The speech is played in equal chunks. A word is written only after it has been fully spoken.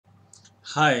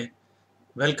Hi,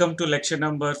 welcome to lecture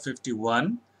number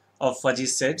 51 of Fuzzy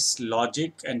Sets,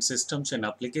 Logic and Systems and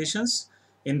Applications.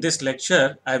 In this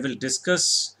lecture, I will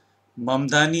discuss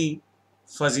Mamdani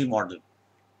fuzzy model.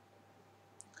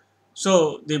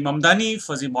 So, the Mamdani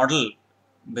fuzzy model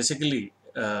basically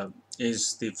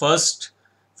is the first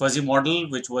fuzzy model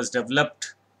which was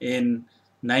developed in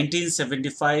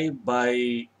 1975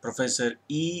 by Professor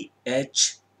E.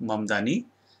 H. Mamdani.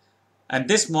 And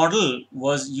this model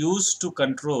was used to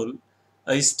control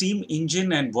a steam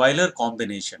engine and boiler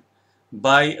combination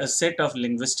by a set of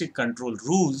linguistic control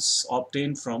rules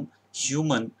obtained from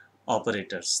human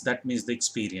operators. That means the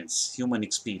experience, human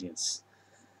experience.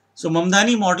 So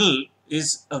Mamdani model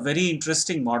is a very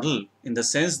interesting model in the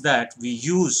sense that we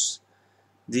use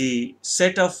the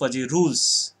set of fuzzy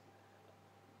rules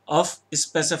of a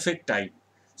specific type.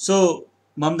 So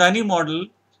Mamdani model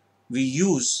we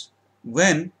use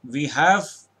when we have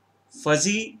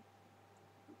fuzzy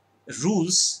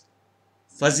rules,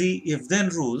 fuzzy if then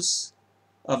rules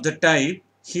of the type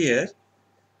here,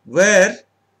 where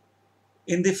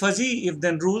in the fuzzy if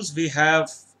then rules we have,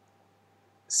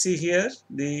 see here,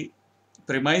 the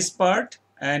premise part,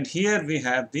 and here we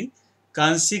have the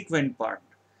consequent part.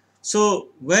 So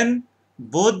when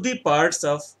both the parts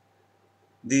of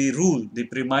the rule, the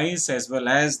premise as well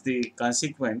as the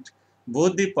consequent,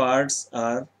 both the parts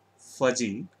are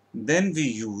fuzzy, then we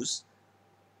use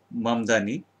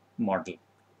Mamdani model.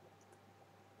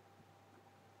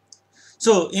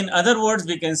 So in other words,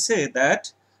 we can say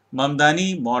that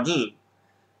Mamdani model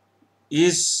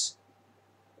is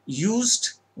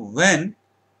used when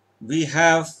we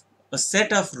have a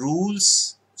set of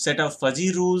rules, set of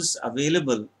fuzzy rules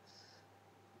available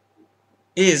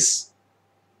is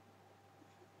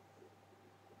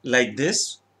like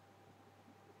this,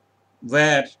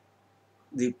 where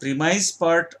the premise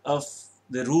part of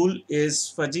the rule is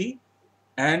fuzzy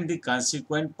and the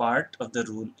consequent part of the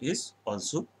rule is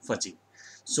also fuzzy.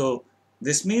 So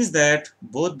this means that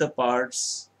both the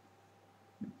parts,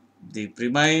 the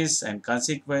premise and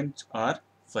consequent, are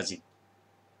fuzzy.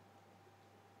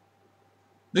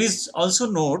 Please also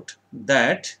note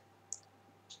that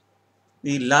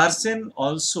the Larson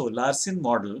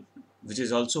model, which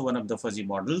is also one of the fuzzy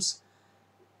models,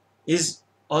 is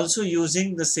also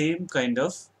using the same kind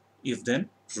of if-then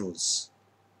rules.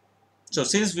 So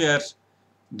since we are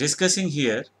discussing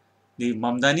here the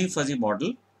Mamdani fuzzy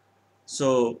model,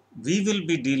 so we will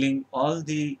be dealing all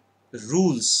the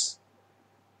rules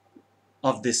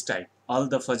of this type, all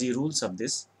the fuzzy rules of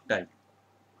this type.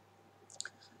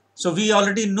 So we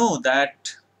already know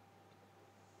that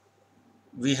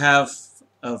we have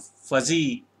a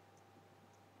fuzzy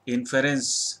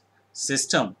inference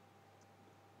system,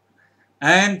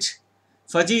 and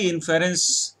fuzzy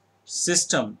inference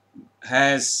system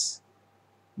has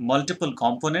multiple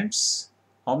components.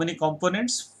 How many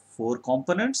components? 4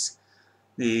 components.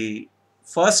 The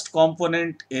first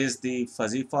component is the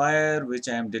fuzzifier, which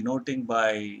I am denoting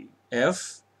by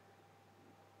F,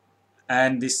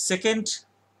 and the second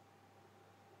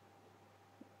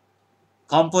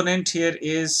component here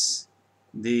is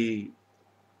the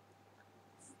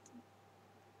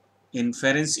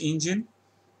inference engine.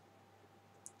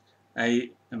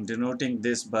 I am denoting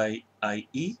this by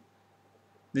IE.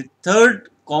 The third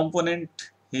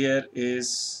component here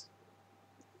is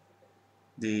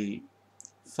the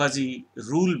fuzzy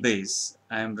rule base.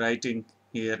 I am writing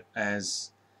here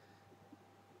as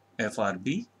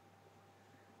FRB.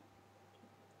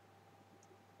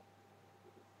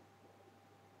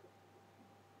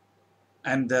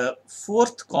 And the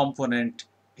fourth component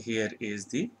here is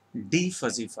the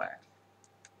defuzzifier.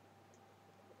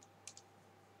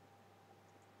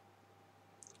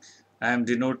 I am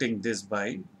denoting this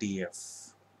by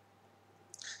DF.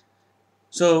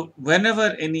 So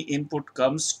whenever any input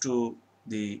comes to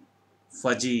the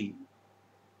fuzzy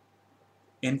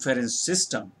inference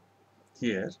system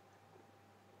here,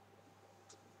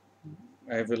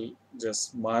 I will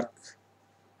just mark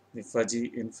the fuzzy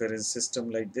inference system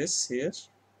like this here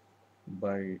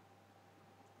by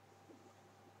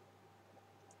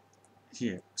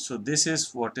here. So this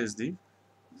is what is the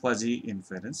fuzzy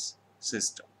inference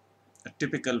system, a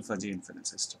typical fuzzy inference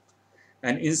system.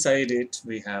 And inside it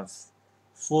we have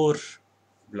 4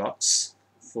 blocks,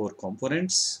 4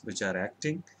 components which are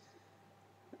acting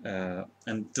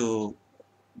and to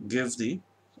give the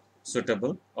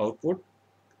suitable output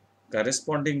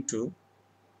corresponding to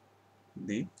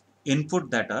the inputs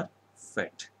that are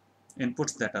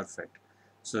fed.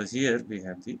 So here we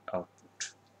have the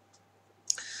output.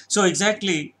 So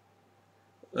exactly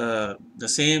the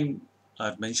same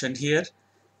are mentioned here.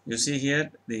 You see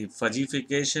here the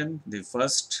fuzzification, the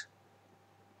first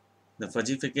the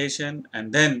fuzzification,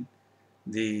 and then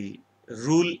the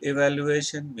rule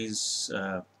evaluation means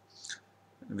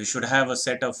we should have a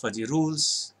set of fuzzy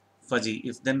rules, fuzzy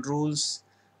if-then rules,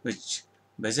 which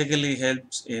basically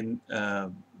helps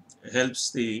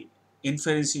the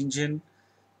inference engine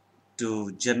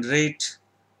to generate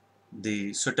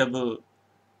the suitable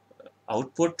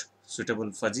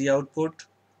fuzzy output.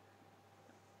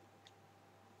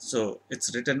 So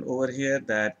it's written over here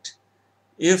that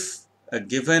if a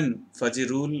given fuzzy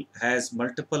rule has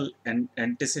multiple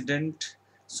antecedent,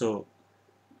 so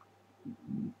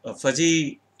a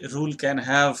fuzzy rule can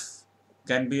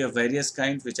be of various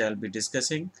kind, which I'll be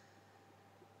discussing,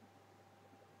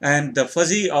 and the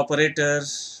fuzzy operator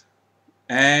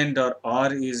and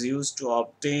or is used to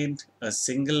obtain a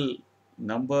single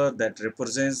number that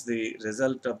represents the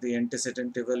result of the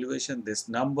antecedent evaluation. This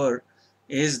number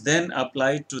is then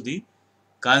applied to the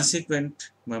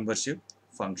consequent membership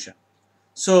function.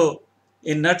 So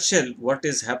in nutshell, what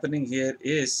is happening here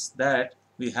is that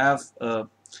we have a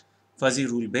fuzzy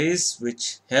rule base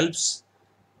which helps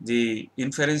the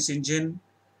inference engine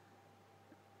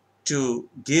to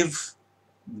give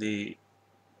the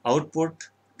output,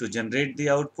 to generate the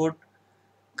output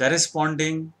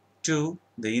corresponding to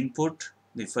the input,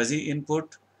 the fuzzy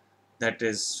input that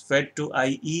is fed to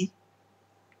IE,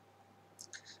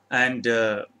 and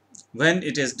when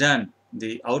it is done,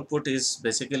 the output is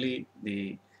basically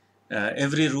the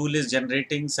every rule is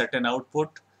generating certain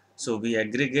output. So we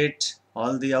aggregate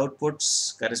all the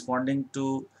outputs corresponding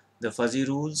to the fuzzy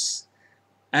rules,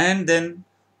 and then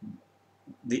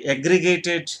the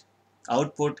aggregated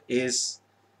output is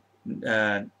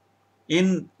uh,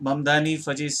 in Mamdani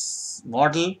fuzzy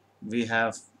model. We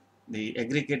have the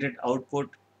aggregated output,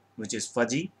 which is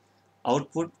fuzzy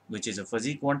output, which is a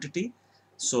fuzzy quantity.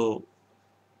 So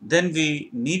then we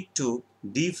need to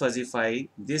defuzzify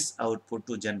this output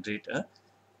to generate a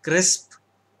crisp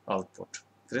output,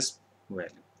 crisp value.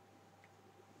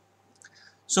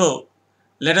 So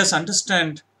let us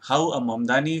understand how a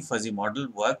Mamdani fuzzy model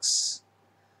works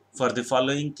for the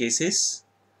following cases.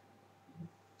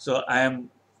 So I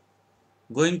am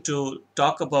going to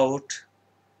talk about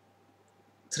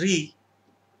three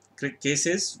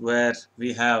cases where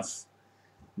we have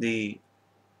the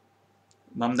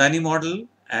Mamdani model,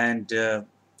 and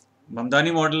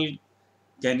Mamdani model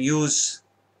can use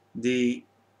the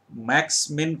max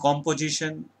min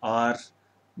composition or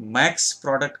max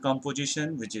product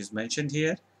composition, which is mentioned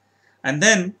here, and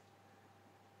then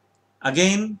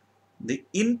again the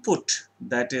input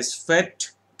that is fed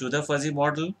to the fuzzy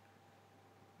model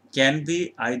can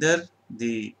be either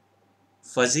the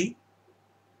fuzzy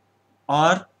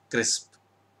or crisp.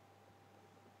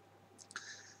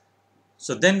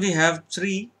 So then we have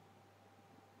three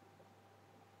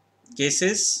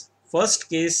cases. First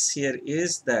case here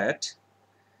is that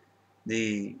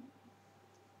the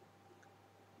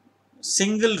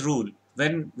single rule,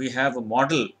 when we have a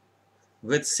model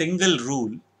with single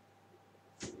rule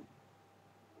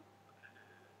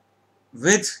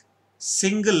with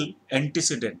single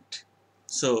antecedent.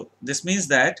 So this means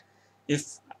that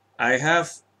if I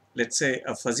have, let's say,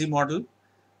 a fuzzy model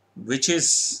which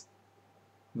is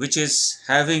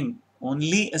having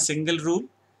only a single rule,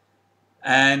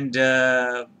 and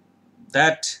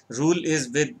that rule is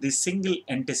with the single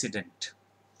antecedent,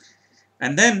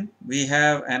 and then we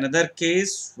have another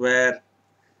case where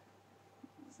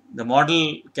the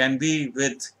model can be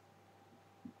with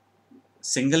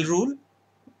single rule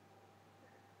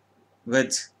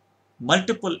with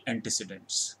multiple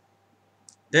antecedents.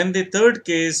 Then the third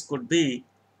case could be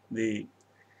the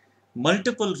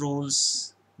multiple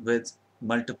rules with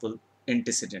multiple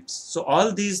antecedents. So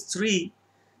all these three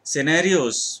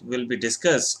scenarios will be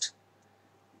discussed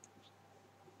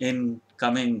in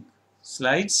coming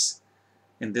slides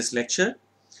in this lecture.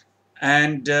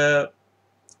 And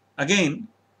again,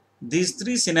 these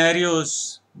three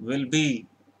scenarios will be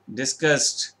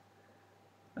discussed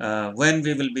when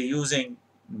we will be using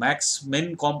max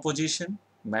min composition,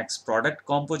 max product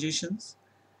compositions,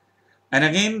 and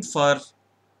again for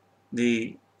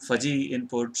the fuzzy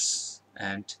inputs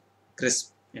and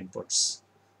crisp inputs.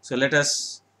 So let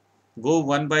us go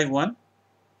one by one.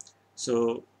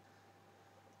 So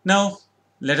now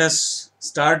let us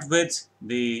start with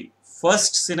the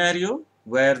first scenario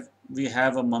where we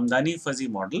have a Mamdani fuzzy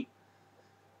model,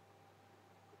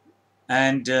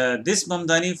 and this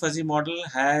Mamdani fuzzy model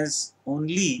has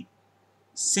only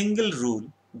single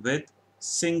rule with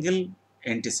single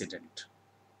antecedent.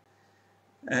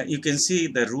 You can see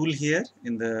the rule here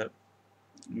in the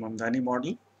Mamdani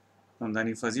model,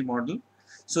 Mamdani fuzzy model.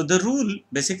 So the rule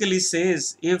basically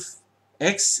says if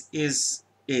x is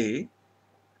a,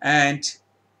 and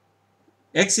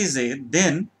x is A,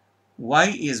 then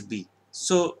y is B.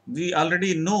 So we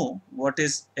already know what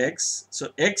is x. So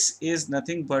x is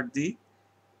nothing but the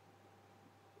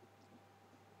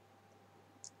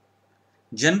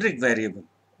generic variable,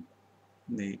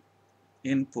 the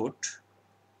input,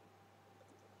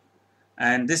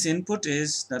 and this input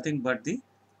is nothing but the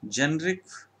generic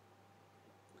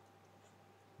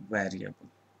variable.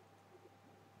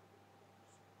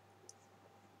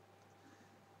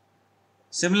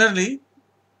 Similarly,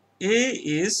 A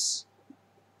is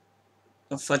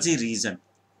a fuzzy region.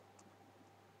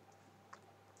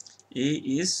 A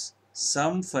is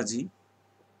some fuzzy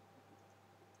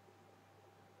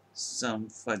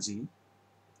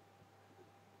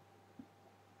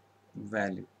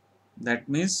value. That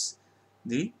means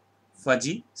the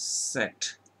fuzzy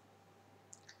set.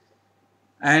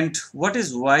 And what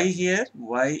is y here?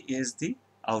 Y is the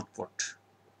output.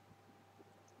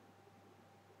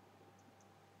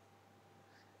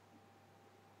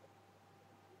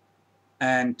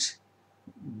 And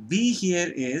B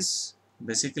here is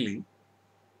basically,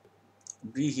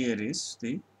 B here is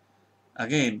the,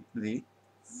 again, the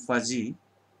fuzzy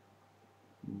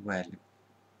value.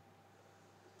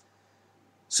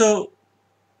 So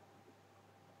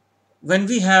when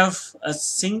we have a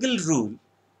single rule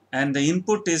and the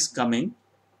input is coming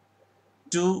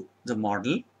to the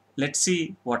model, let's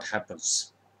see what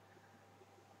happens.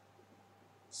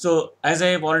 So as I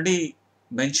have already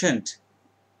mentioned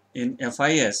in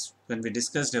FIS, when we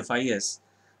discussed FIS,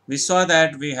 we saw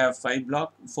that we have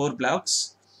four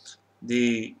blocks.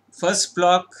 The first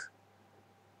block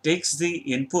takes the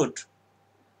input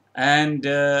and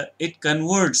it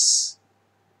converts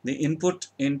the input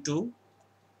into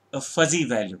a fuzzy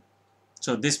value.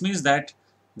 So this means that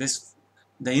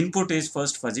the input is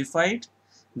first fuzzified,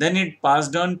 then it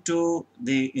passed on to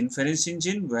the inference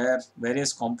engine where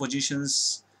various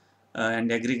compositions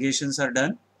and aggregations are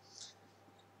done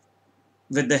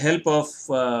with the help of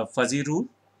fuzzy rule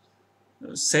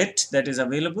set that is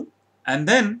available, and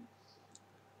then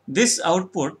this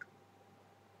output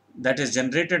that is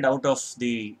generated out of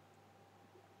the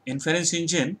inference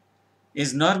engine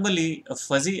is normally a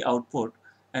fuzzy output,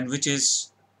 and which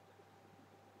is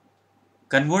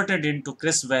converted into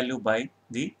crisp value by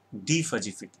the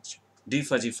defuzzifier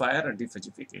or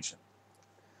defuzzification.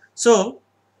 So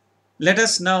let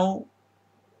us now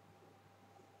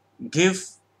give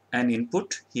an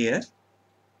input here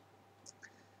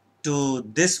to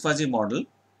this fuzzy model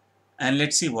and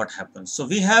let's see what happens. So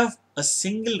we have a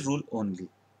single rule only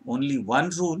one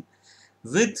rule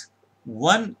with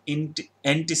one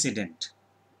antecedent,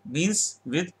 means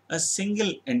with a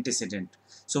single antecedent.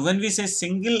 So when we say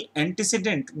single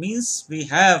antecedent, means we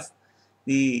have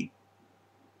the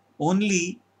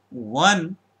only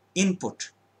one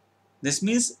input. This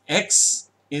means x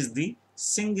is the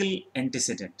single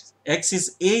antecedent. X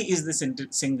is A is the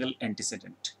single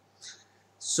antecedent.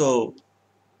 So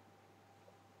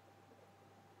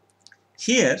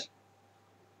here,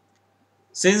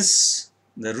 since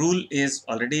the rule is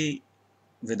already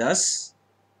with us,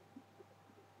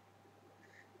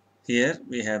 here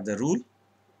we have the rule,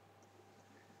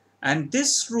 and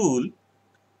this rule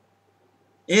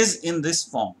is in this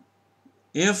form.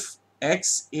 If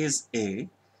x is A,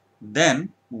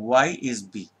 then y is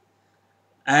B,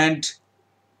 and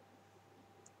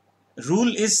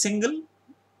rule is single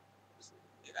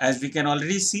as we can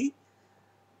already see,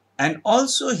 and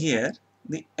also here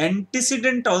the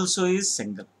antecedent also is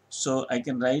single. So I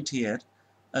can write here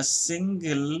a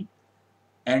single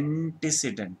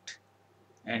antecedent.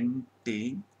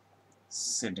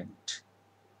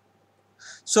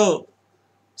 So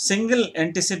single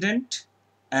antecedent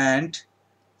and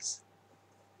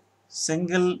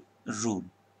single rule.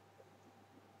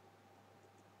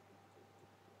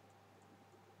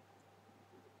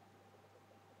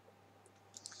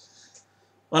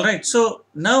 All right, so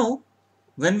now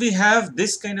when we have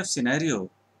this kind of scenario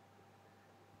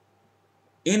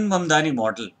in Mamdani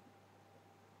model,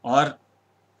 or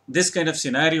this kind of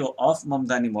scenario of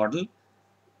Mamdani model,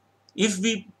 if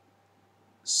we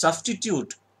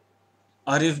substitute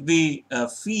or if we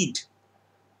feed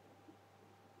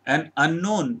an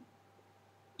unknown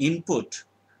input,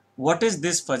 what is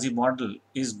this fuzzy model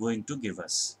is going to give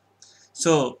us?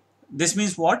 So this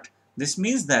means what? This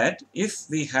means that if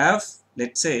we have,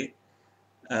 let's say,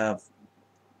 a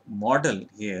model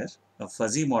here, a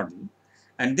fuzzy model,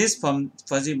 and this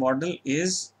fuzzy model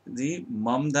is the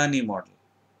Mamdani model,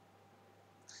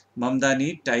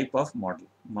 Mamdani type of model,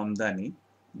 Mamdani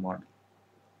model.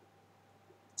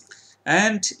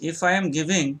 And if I am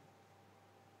giving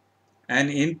an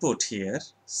input here,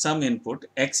 some input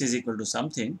x is equal to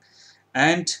something,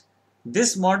 and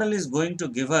this model is going to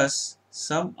give us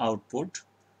some output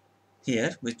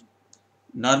here, which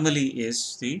normally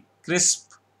is the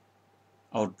crisp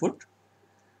output.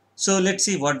 So let's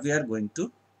see what we are going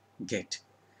to get.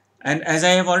 And as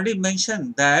I have already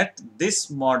mentioned that this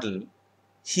model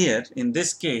here in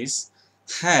this case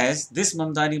has, this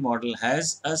Mamdani model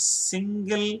has a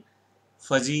single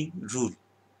fuzzy rule.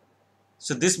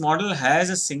 So this model has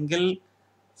a single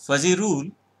fuzzy rule,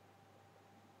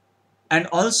 and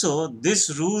also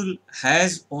this rule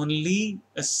has only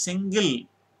a single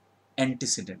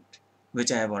antecedent,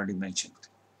 which I have already mentioned.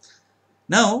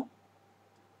 Now,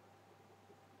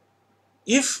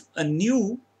 if a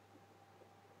new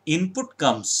input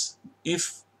comes,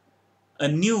 if a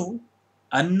new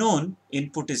unknown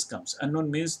input comes, unknown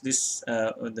means this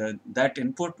that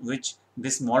input which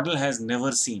this model has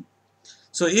never seen.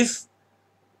 So if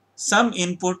some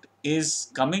input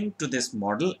is coming to this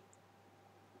model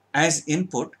as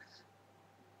input,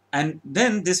 and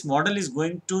then this model is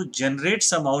going to generate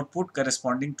some output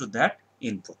corresponding to that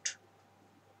input.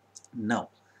 Now,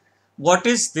 what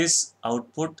is this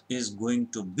output is going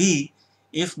to be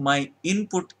if my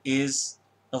input is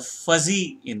a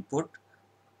fuzzy input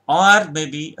or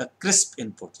maybe a crisp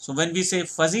input? So when we say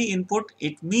fuzzy input,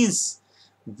 it means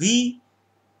we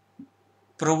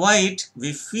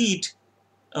feed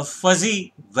a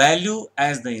fuzzy value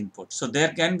as the input. So there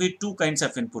can be two kinds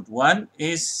of input. One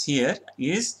is here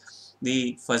is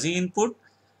the fuzzy input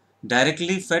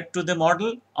directly fed to the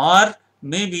model, or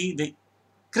maybe the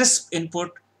crisp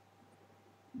input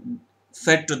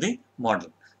fed to the model.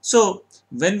 So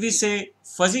when we say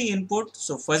fuzzy input,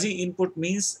 so fuzzy input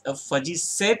means a fuzzy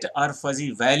set or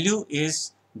fuzzy value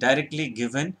is directly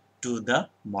given to the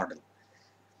model.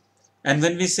 And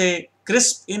when we say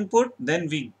crisp input, then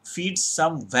we feed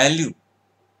some value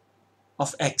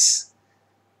of x.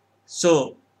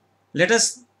 So let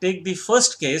us take the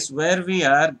first case where we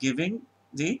are giving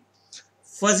the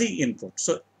fuzzy input.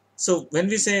 So when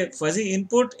we say fuzzy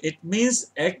input, it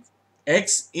means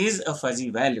x is a fuzzy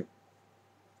value.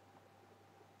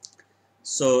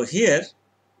 So here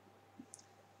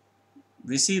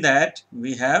we see that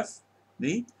we have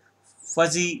the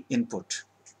fuzzy input.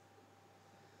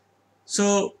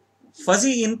 So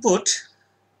fuzzy input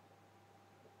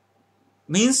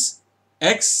means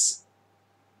x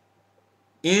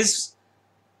as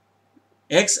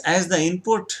the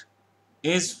input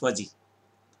is fuzzy.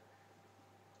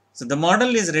 So the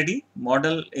model is ready,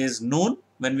 model is known.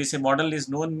 When we say model is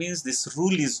known means this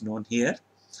rule is known here.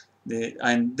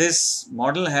 And this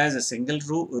model has a single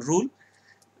rule,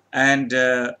 and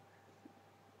the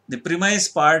premise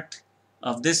part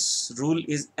of this rule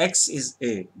is x is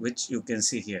a, which you can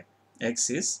see here,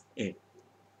 x is a.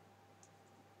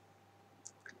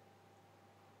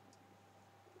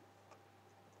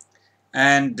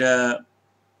 And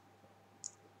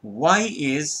y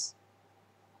is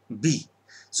b.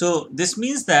 So this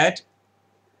means that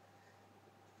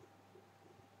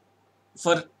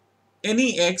for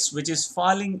any x which is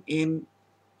falling in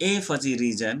a fuzzy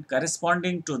region,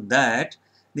 corresponding to that,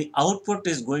 the output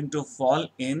is going to fall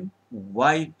in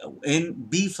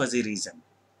b fuzzy region.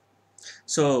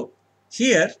 So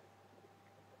here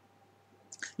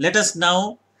let us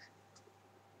now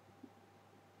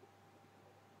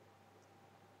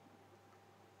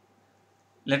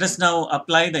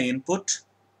apply the input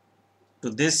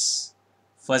to this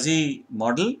fuzzy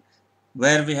model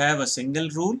where we have a single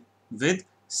rule with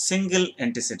single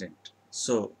antecedent.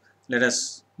 So let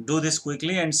us do this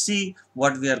quickly and see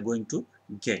what we are going to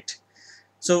get.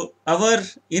 So our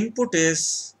input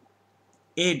is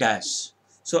a dash.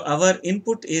 So our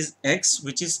input is x,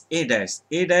 which is a dash.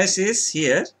 A dash is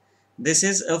here. This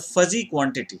is a fuzzy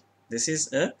quantity. This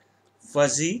is a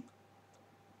fuzzy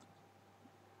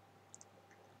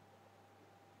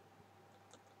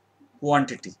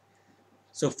quantity.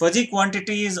 So fuzzy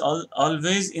quantity is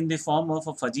always in the form of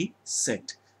a fuzzy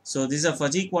set. So this is a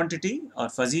fuzzy quantity or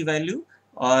fuzzy value,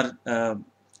 or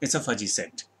it's a fuzzy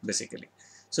set basically.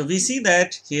 So we see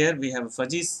that here we have a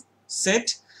fuzzy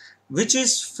set which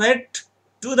is fed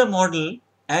to the model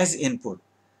as input.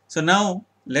 So now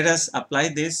let us apply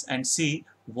this and see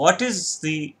what is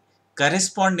the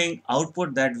corresponding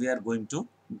output that we are going to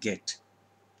get.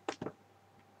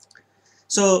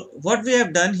 So what we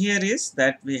have done here is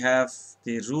that we have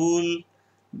the rule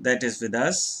that is with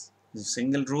us, the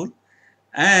single rule,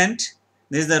 and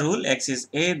this is the rule, x is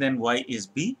a, then y is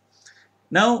b.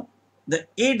 Now the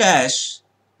a dash,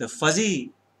 the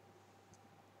fuzzy,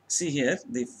 see here,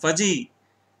 the fuzzy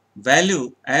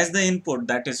value as the input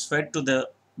that is fed to the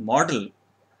model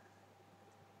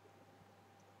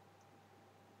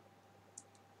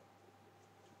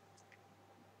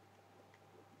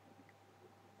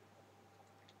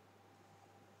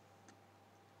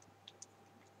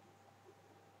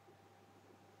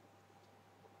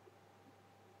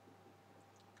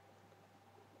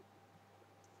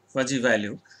fuzzy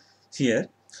value here.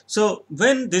 So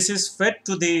when this is fed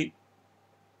to the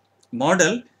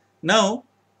model, now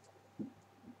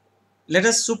let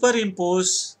us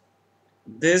superimpose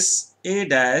this A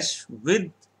dash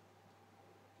with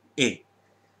A,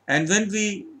 and when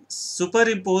we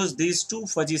superimpose these two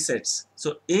fuzzy sets,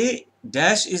 so A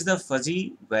dash is the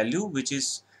fuzzy value which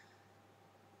is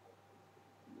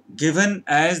given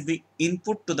as the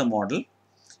input to the model,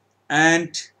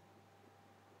 and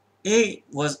A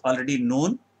was already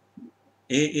known,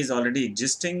 A is already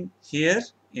existing here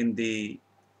in the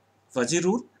fuzzy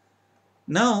rule.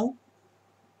 Now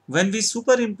when we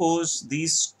superimpose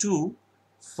these two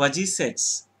fuzzy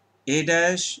sets A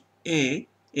dash, A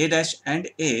dash and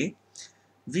A,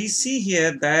 we see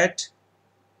here that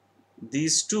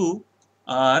these two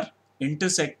are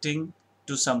intersecting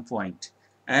to some point,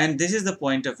 and this is the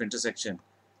point of intersection.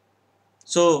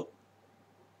 So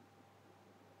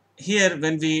here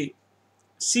when we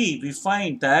see, we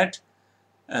find that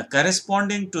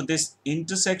corresponding to this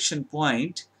intersection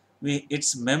point,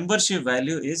 its membership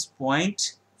value is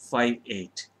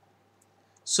 0.58.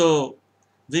 So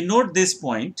we note this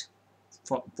point,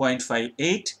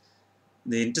 0.58,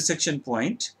 the intersection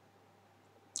point,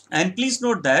 and please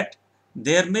note that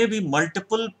there may be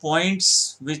multiple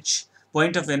points which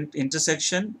point of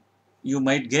intersection you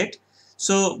might get.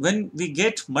 So when we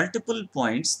get multiple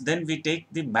points, then we take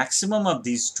the maximum of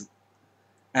these two,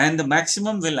 and the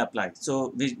maximum will apply.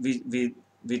 So we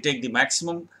take the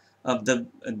maximum of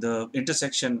the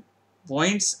intersection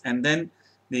points, and then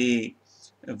the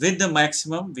with the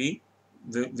maximum we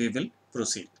will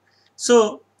proceed.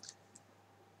 So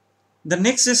the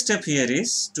next step here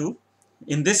is to,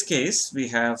 in this case we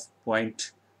have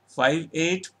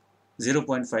 0.58,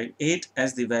 0.58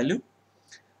 as the value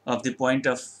of the point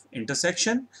of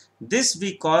intersection. This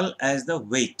we call as the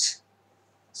weight.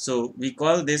 So we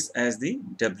call this as the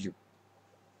W.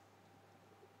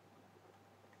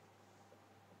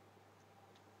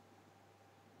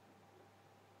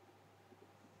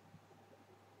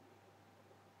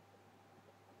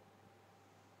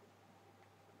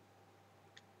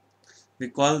 We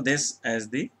call this as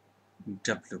the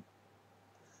W.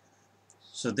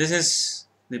 So this is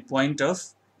the point of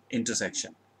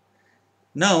intersection.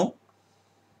 Now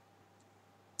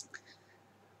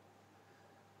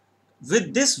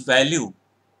with this value,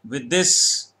 with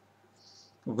this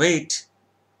weight,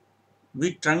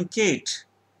 we truncate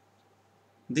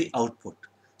the output.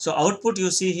 So output you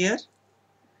see here,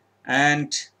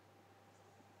 and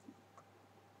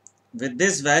with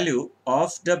this value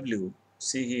of W,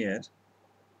 see here,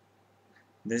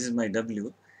 this is my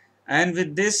W, and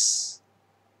with this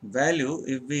value,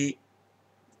 if we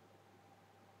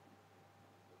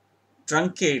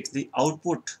truncate the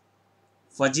output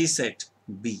fuzzy set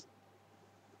B,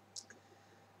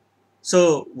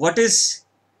 so what is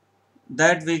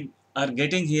that we are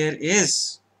getting here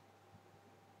is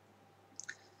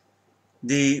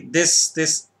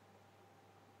this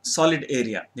solid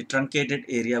area, the truncated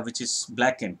area which is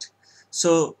blackened.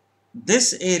 So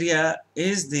this area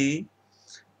is the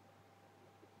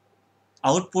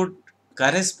output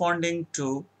corresponding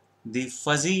to the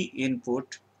fuzzy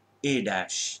input A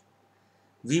dash.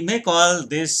 We may call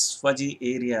this fuzzy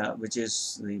area, which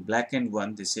is the blackened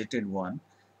one, the shaded one,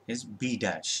 is B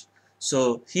dash.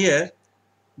 So here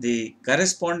the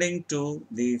corresponding to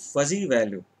the fuzzy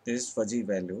value, this fuzzy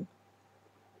value,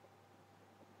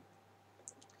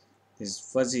 this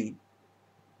fuzzy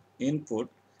input,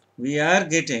 we are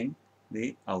getting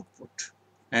the output,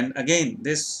 and again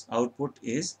this output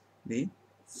is the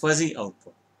fuzzy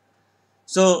output.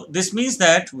 So this means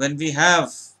that when we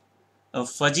have a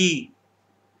fuzzy,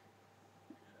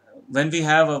 when we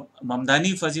have a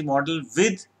Mamdani fuzzy model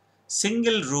with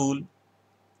single rule,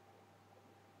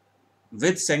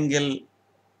 with single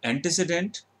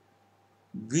antecedent,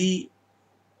 we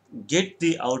get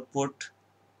the output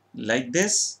like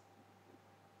this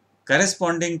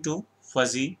corresponding to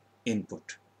fuzzy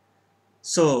input.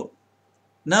 So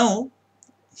now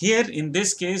here in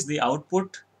this case the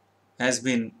output has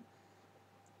been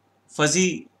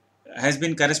fuzzy, has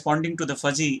been corresponding to the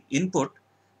fuzzy input.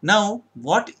 Now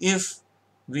what if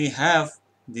we have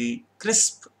the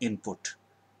crisp input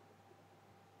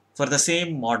for the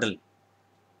same model?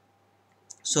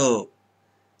 So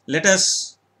let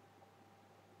us,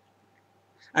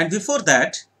 and before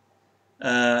that,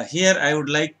 here I would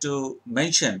like to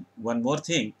mention one more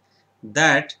thing,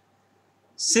 that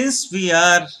since we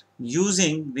are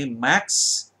using the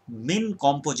max min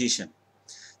composition,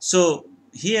 so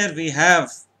here we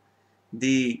have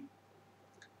the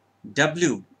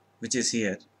W which is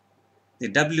here, the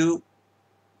W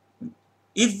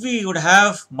If we would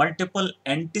have multiple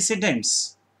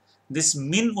antecedents, this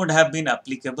min would have been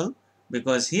applicable,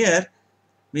 because here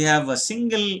we have a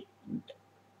single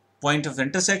point of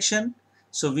intersection,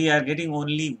 so we are getting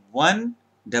only one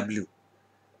W.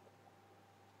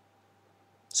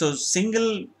 So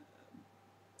single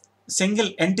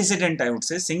antecedent, I would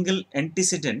say single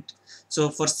antecedent. So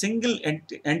for single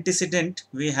antecedent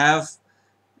we have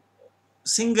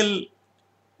single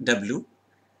W.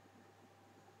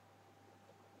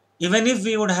 Even if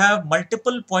we would have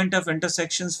multiple point of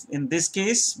intersections, in this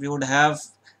case we would have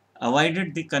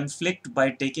avoided the conflict by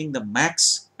taking the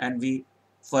max, and we,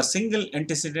 for single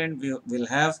antecedent, we will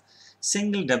have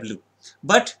single W.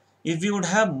 But if we would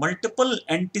have multiple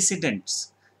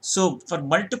antecedents, so for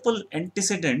multiple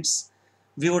antecedents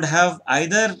we would have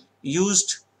either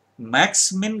used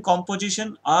max min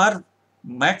composition or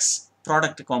max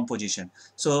product composition.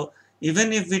 So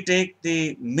even if we take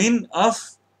the min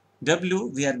of W,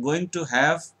 we are going to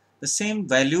have the same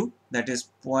value, that is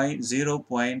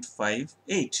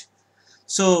 0.58.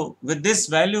 So with this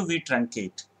value we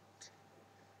truncate.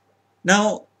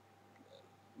 Now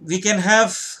we can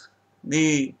have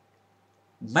the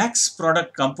max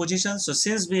product composition. So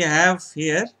since we have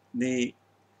here the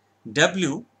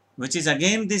W, which is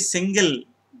again the single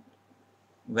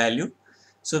value,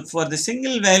 so for the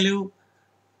single value,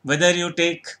 whether you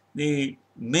take the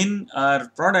min or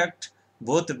product,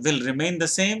 both will remain the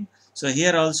same. So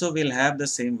here also we'll have the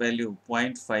same value,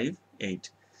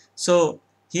 0.58. So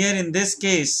here in this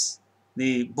case,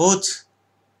 the both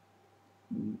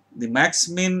the max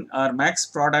min or max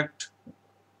product,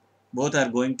 both are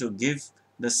going to give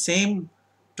the same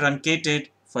truncated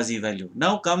fuzzy value.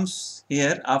 Now comes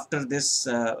here, after this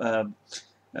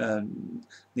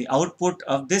the output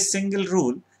of this single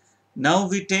rule, now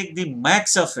we take the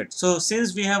max of it. So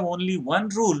since we have only one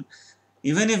rule,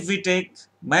 even if we take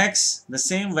max, the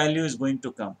same value is going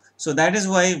to come. So that is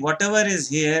why whatever is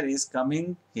here is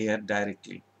coming here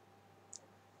directly.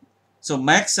 So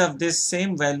max of this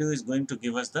same value is going to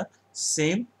give us the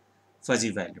same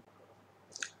fuzzy value.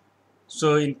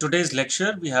 So in today's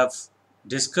lecture we have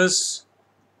discussed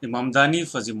the Mamdani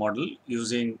fuzzy model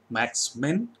using max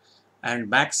min and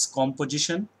max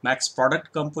composition, max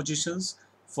product compositions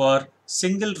for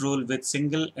single rule with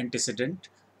single antecedent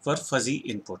for fuzzy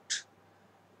input.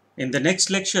 In the next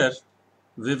lecture,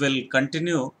 we will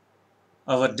continue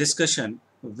our discussion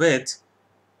with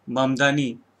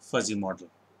Mamdani fuzzy model.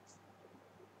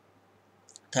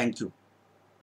 Thank you.